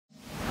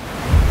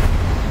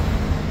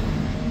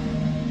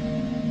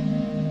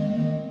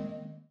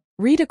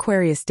Read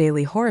Aquarius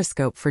Daily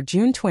Horoscope for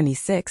June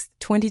 26,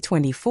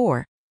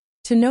 2024,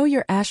 to know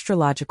your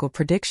astrological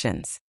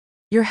predictions.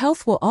 Your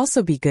health will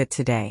also be good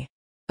today.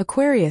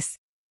 Aquarius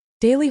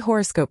Daily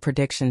Horoscope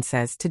prediction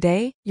says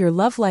today, your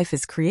love life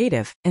is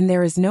creative and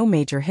there is no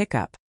major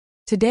hiccup.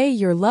 Today,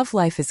 your love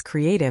life is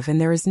creative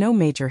and there is no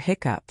major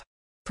hiccup.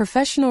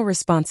 Professional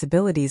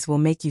responsibilities will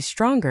make you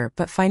stronger,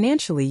 but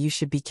financially you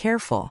should be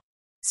careful.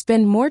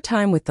 Spend more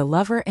time with the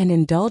lover and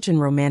indulge in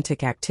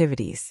romantic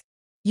activities.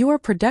 You are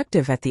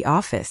productive at the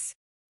office.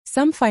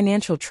 Some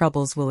financial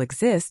troubles will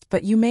exist,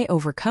 but you may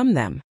overcome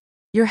them.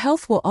 Your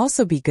health will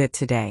also be good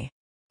today.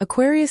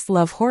 Aquarius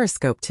Love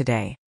Horoscope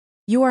today.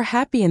 You are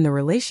happy in the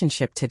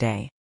relationship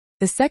today.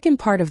 The second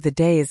part of the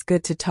day is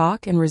good to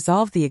talk and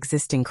resolve the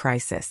existing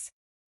crisis.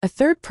 A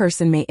third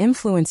person may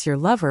influence your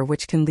lover,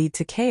 which can lead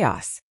to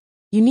chaos.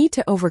 You need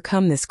to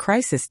overcome this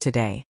crisis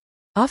today.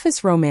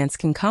 Office romance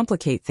can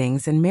complicate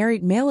things, and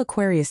married male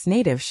Aquarius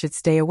natives should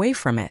stay away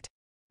from it.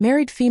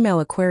 Married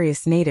female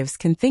Aquarius natives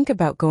can think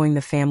about going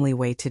the family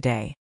way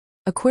today.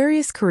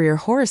 Aquarius Career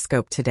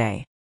Horoscope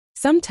today.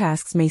 Some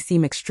tasks may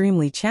seem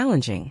extremely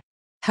challenging.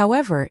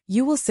 However,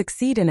 you will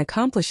succeed in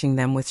accomplishing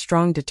them with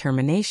strong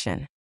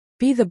determination.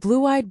 Be the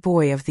blue-eyed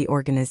boy of the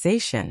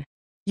organization.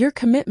 Your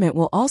commitment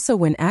will also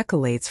win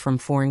accolades from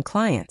foreign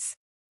clients.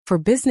 For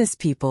business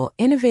people,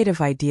 innovative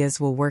ideas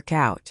will work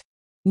out.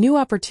 New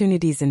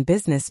opportunities in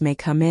business may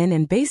come in,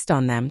 and based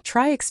on them,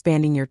 try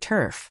expanding your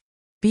turf.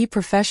 Be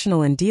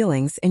professional in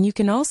dealings, and you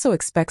can also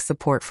expect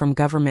support from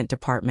government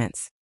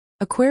departments.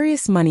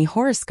 Aquarius Money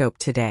Horoscope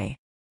today.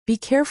 Be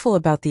careful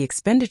about the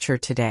expenditure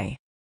today.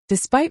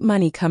 Despite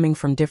money coming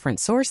from different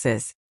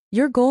sources,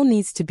 your goal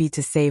needs to be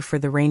to save for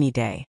the rainy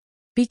day.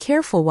 Be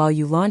careful while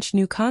you launch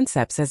new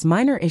concepts, as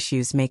minor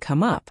issues may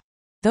come up.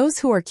 Those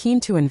who are keen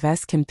to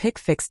invest can pick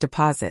fixed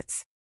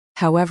deposits.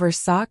 However,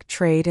 stock,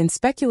 trade, and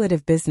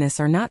speculative business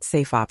are not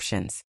safe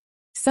options.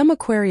 Some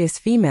Aquarius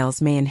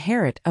females may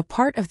inherit a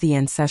part of the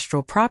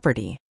ancestral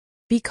property.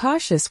 Be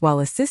cautious while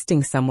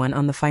assisting someone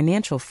on the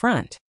financial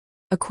front.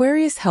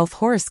 Aquarius Health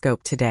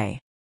Horoscope today.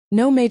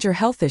 No major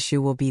health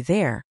issue will be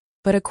there,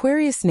 but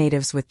Aquarius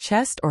natives with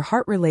chest or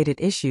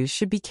heart-related issues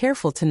should be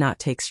careful to not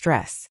take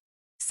stress.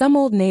 Some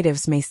old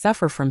natives may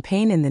suffer from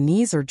pain in the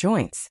knees or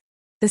joints.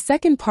 The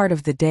second part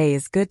of the day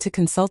is good to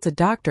consult a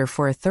doctor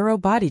for a thorough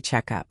body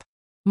checkup.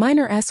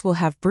 Minors will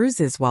have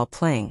bruises while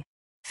playing.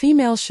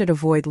 Females should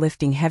avoid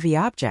lifting heavy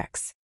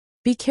objects.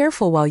 Be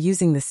careful while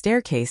using the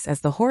staircase,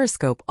 as the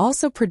horoscope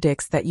also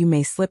predicts that you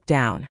may slip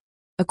down.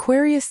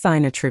 Aquarius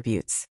sign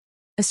attributes.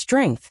 A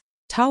strength,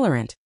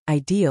 tolerant,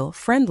 ideal,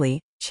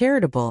 friendly,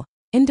 charitable,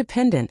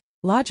 independent,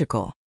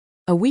 logical.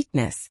 A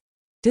weakness,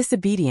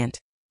 disobedient,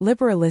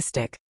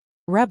 liberalistic,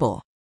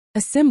 rebel.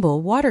 A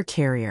symbol, water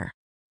carrier.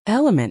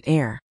 Element,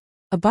 air.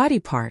 A body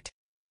part,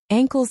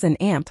 ankles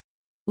and amp,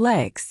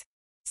 legs.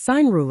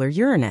 Sign ruler,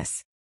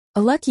 Uranus. A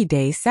lucky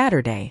day,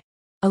 Saturday.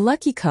 A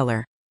lucky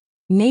color,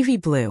 navy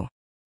blue.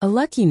 A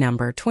lucky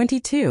number,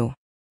 22.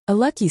 A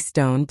lucky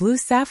stone, blue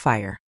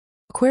sapphire.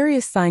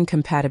 Aquarius sign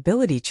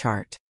compatibility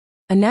chart.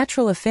 A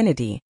natural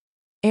affinity,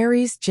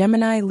 Aries,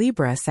 Gemini,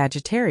 Libra,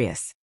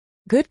 Sagittarius.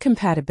 Good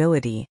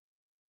compatibility,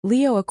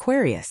 Leo,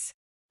 Aquarius.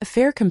 A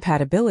fair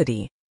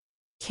compatibility,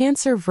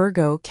 Cancer,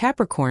 Virgo,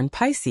 Capricorn,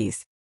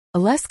 Pisces. A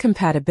less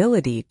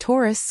compatibility,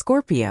 Taurus,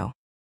 Scorpio.